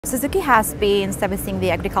Suzuki has been servicing the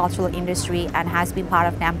agricultural industry and has been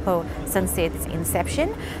part of Nampo since its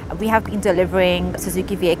inception. We have been delivering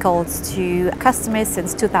Suzuki vehicles to customers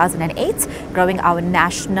since 2008, growing our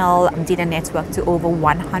national dealer network to over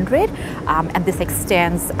 100, and this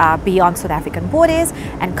extends beyond South African borders,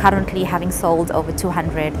 and currently having sold over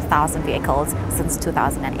 200,000 vehicles since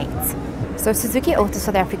 2008. So Suzuki Auto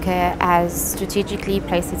South Africa has strategically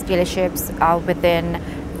placed its dealerships within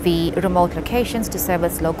the remote locations to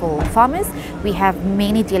service local farmers. We have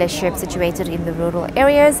many dealerships situated in the rural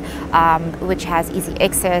areas, which has easy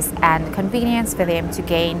access and convenience for them to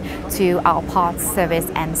gain to our parts, service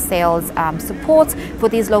and sales support for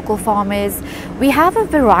these local farmers. We have a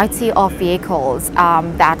variety of vehicles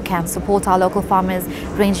that can support our local farmers,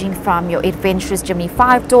 ranging from your adventurous Jimny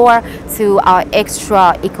 5-door to our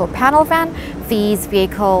extra eco panel van. These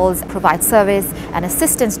vehicles provide service and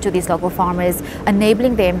assistance to these local farmers,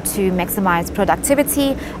 enabling them to maximize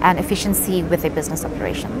productivity and efficiency with their business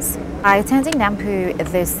operations. By attending Nampo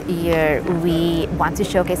this year, we want to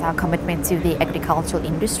showcase our commitment to the agricultural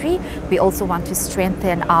industry. We also want to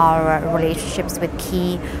strengthen our relationships with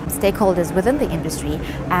key stakeholders within the industry,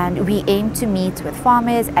 and we aim to meet with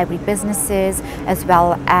farmers, agribusinesses, as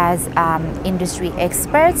well as industry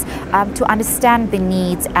experts to understand the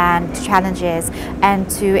needs and challenges and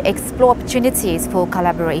to explore opportunities for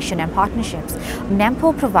collaboration and partnerships.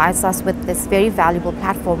 Nampo provides us with this very valuable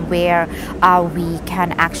platform where we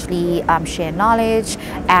can actually share knowledge,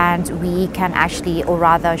 and we can actually, or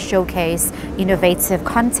rather, showcase innovative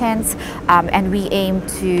content, and we aim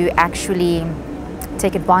to actually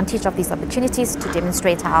take advantage of these opportunities to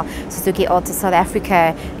demonstrate how Suzuki Auto South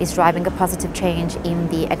Africa is driving a positive change in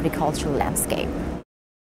the agricultural landscape.